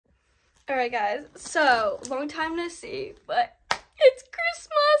Alright guys, so long time no see, but it's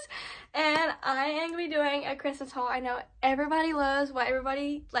Christmas and I am going to be doing a Christmas haul. I know everybody loves what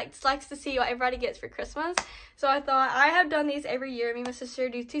everybody likes to see what everybody gets for Christmas. So I thought, I have done these every year. Me and my sister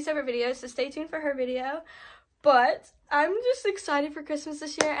do 2 separate videos, so stay tuned for her video. But I'm just excited for Christmas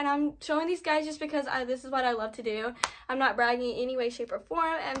this year, and I'm showing these guys just because this is what I love to do. I'm not bragging in any way, shape, or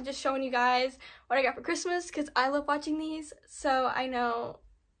form. I'm just showing you guys what I got for Christmas because I love watching these. So I know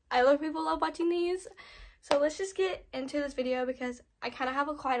other people love watching these. So let's just get into this video because I kind of have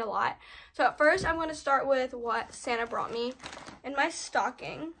quite a lot. So at first, I'm going to start with what Santa brought me in my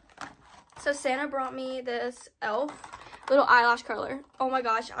stocking. So Santa brought me this e.l.f. little eyelash curler. Oh my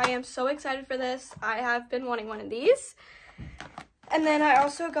gosh, I am so excited for this. I have been wanting one of these. And then I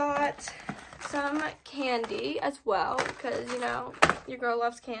also got some candy as well because, you know, your girl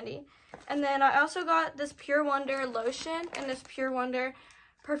loves candy. And then I also got this Pure Wonder lotion and this Pure Wonder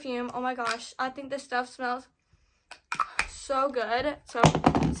perfume. Oh my gosh, I think this stuff smells so good. So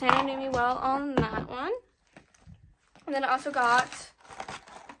Santa did me well on that one. And then I also got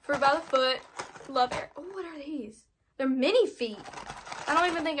Fruit by the Foot Love Air. Oh, what are these? They're mini feet. I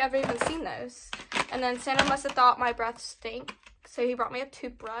don't even think I've even seen those. And then Santa must have thought my breath stank, so he brought me a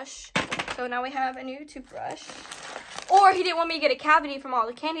toothbrush. So now we have a new toothbrush. Or he didn't want me to get a cavity from all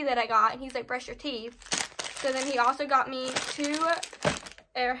the candy that I got, and he's like, brush your teeth. So then he also got me 2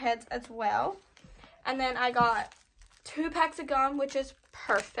 Airheads as well. And then I got 2 packs of gum, which is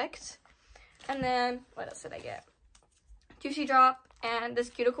perfect. And then, what else did I get? Juicy Drop and this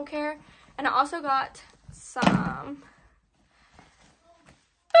cuticle care. And I also got some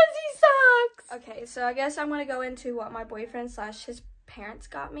fuzzy socks. Okay, so I guess I'm going to go into what my boyfriend / his parents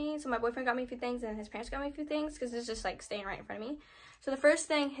got me. So my boyfriend got me a few things and his parents got me a few things because it's just like staying right in front of me. So the first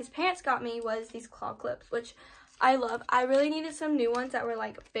thing his parents got me was these claw clips, which I love. I really needed some new ones that were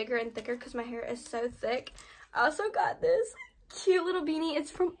like bigger and thicker because my hair is so thick. I also got this cute little beanie.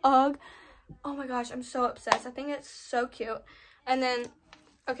 It's from UGG. Oh my gosh, I'm so obsessed. I think it's so cute. And then,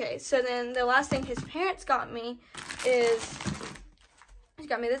 okay, so then the last thing his parents got me is, he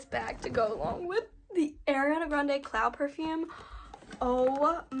got me this bag to go along with the Ariana Grande Cloud perfume.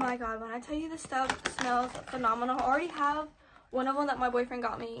 Oh my god, when I tell you this stuff smells phenomenal. I already have one of them that my boyfriend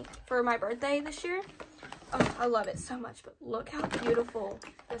got me for my birthday this year. Oh, I love it so much, but look how beautiful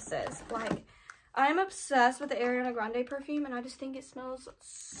this is. Like, I'm obsessed with the Ariana Grande perfume, and I just think it smells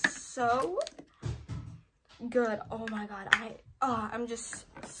so good. Oh my god, I'm just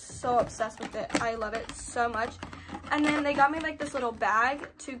so obsessed with it. I love it so much. And then they got me like this little bag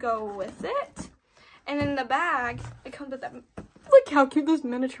to go with it. And in the bag, it comes with that. Look how cute this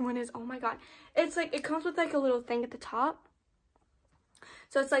miniature one is. Oh my god. It's like, it comes with like a little thing at the top.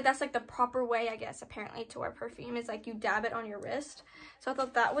 So it's like, that's like the proper way, I guess, apparently, to wear perfume is like you dab it on your wrist. So I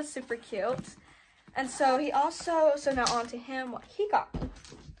thought that was super cute. And so he also, so now on to him, what he got me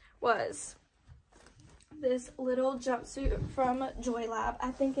was this little jumpsuit from JoyLab.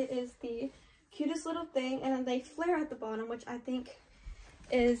 I think it is the cutest little thing, and then they flare at the bottom, which I think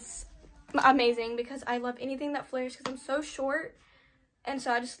is amazing because I love anything that flares because I'm so short, and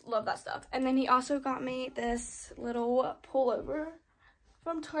so I just love that stuff. And then he also got me this little pullover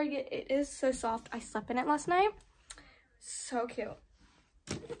from Target. It is so soft. I slept in it last night. So cute.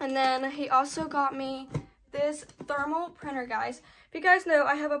 And then he also got me this thermal printer, guys. If you guys know,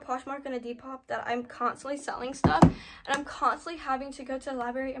 I have a Poshmark and a Depop that I'm constantly selling stuff, and I'm constantly having to go to the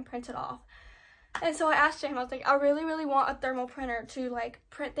library and print it off. And so I asked him, I was like, I really, really want a thermal printer to like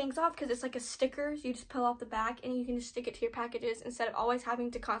print things off because it's like a sticker. So you just peel off the back and you can just stick it to your packages instead of always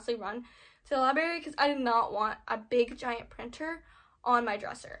having to constantly run to the library, because I did not want a big giant printer on my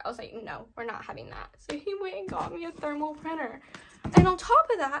dresser. I was like, no, we're not having that. So he went and got me a thermal printer. And on top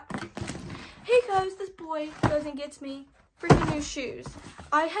of that, this boy goes and gets me freaking new shoes.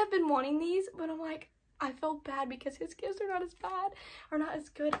 I have been wanting these, but I'm like, I feel bad because his gifts are not as bad or not as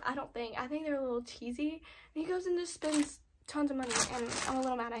good, I don't think. I think they're a little cheesy. And he goes and just spends tons of money, and I'm a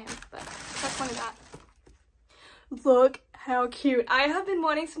little mad at him, but that's one of that. Look how cute. I have been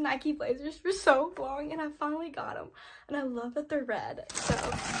wanting some Nike blazers for so long, and I finally got them. And I love that they're red. So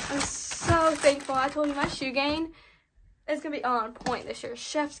I'm so thankful. I told you my shoe game is going to be on point this year.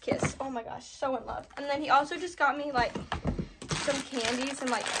 Chef's kiss. Oh my gosh, so in love. And then he also just got me like some candies and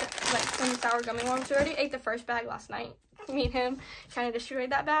like some sour gummy worms. We already ate the first bag last night. Me and him kind of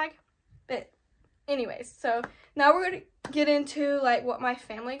destroyed that bag. But anyways, so now we're going to get into like what my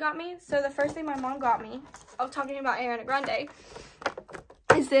family got me. So the first thing my mom got me, I was talking about Ariana Grande.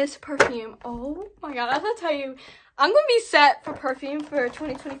 is this perfume. Oh my god, I have to tell you, I'm gonna be set for perfume for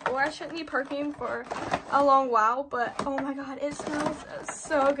 2024. I shouldn't need perfume for a long while, but oh my god, it smells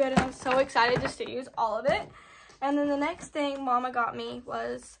so good and I'm so excited just to use all of it. And then the next thing Mama got me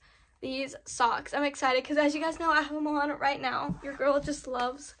was these socks. I'm excited because, as you guys know, I have them on right now. Your girl just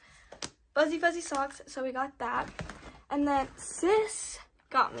loves fuzzy socks, so we got that. And then sis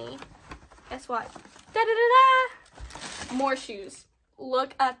got me, guess what? Da-da-da-da! More shoes.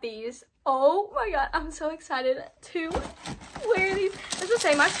 Look at these. Oh my god, I'm so excited to wear these. As I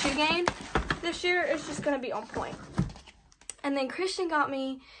say, my shoe game this year is just gonna be on point. And then Christian got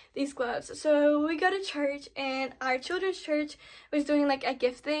me these gloves. So we go to church, and our children's church was doing like a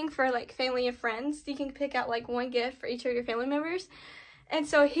gift thing for like family and friends. You can pick out like one gift for each of your family members. And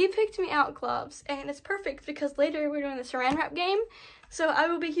so he picked me out gloves, and it's perfect because later we're doing the saran wrap game. So I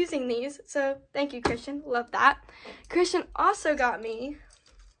will be using these. So thank you, Christian. Love that. Christian also got me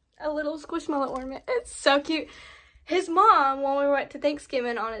a little squishmallow ornament. It's so cute. His mom, when we went to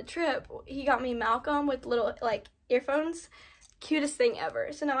Thanksgiving on a trip, he got me Malcolm with little like earphones. Cutest thing ever.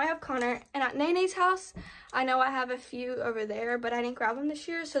 So now I have Connor, and at Nene's house, I know I have a few over there, but I didn't grab them this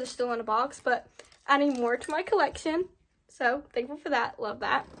year, so they're still in a box, but adding more to my collection. So thankful for that. Love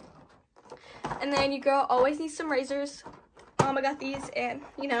that. And then your girl always needs some razors. Mama got these, and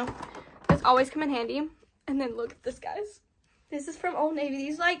you know, it's always come in handy. And then look at this, guys. This is from Old Navy.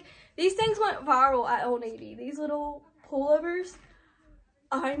 These things went viral at Old Navy. These little pullovers.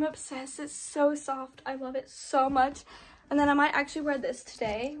 I'm obsessed. It's so soft. I love it so much. And then I might actually wear this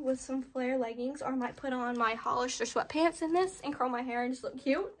today with some flare leggings, or I might put on my Hollister sweatpants in this and curl my hair and just look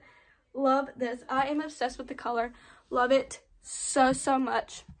cute. Love this. I am obsessed with the color. Love it so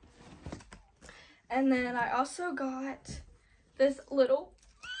much. And then I also got this little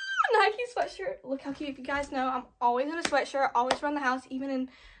Nike sweatshirt. Look how cute. If you guys know, I'm always in a sweatshirt, always around the house. Even in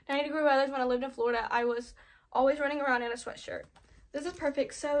 90-degree weather when I lived in Florida, I was always running around in a sweatshirt. This is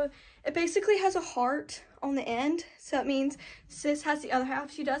perfect. So it basically has a heart on the end. So that means sis has the other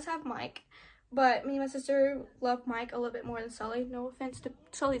half. She does have Mike, but me and my sister love Mike a little bit more than Sully. No offense to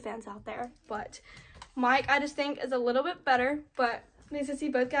Sully fans out there, but Mike I just think is a little bit better. But me and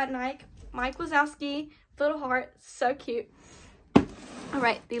Sissy both got Mike Wazowski, little heart, so cute. All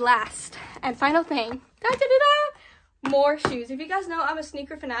right, the last and final thing. More shoes. If you guys know, I'm a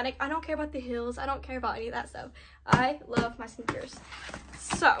sneaker fanatic. I don't care about the heels. I don't care about any of that stuff. I love my sneakers.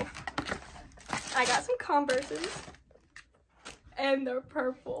 So, I got some Converses, and they're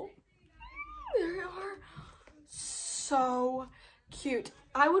purple. They are so cute.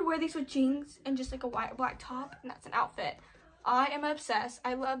 I would wear these with jeans and just like a white or black top, and that's an outfit. I am obsessed.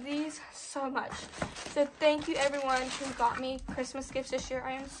 I love these so much. So thank you everyone who got me Christmas gifts this year.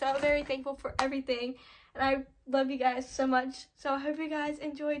 I am so very thankful for everything. And I love you guys so much. So I hope you guys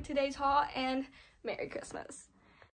enjoyed today's haul, and Merry Christmas.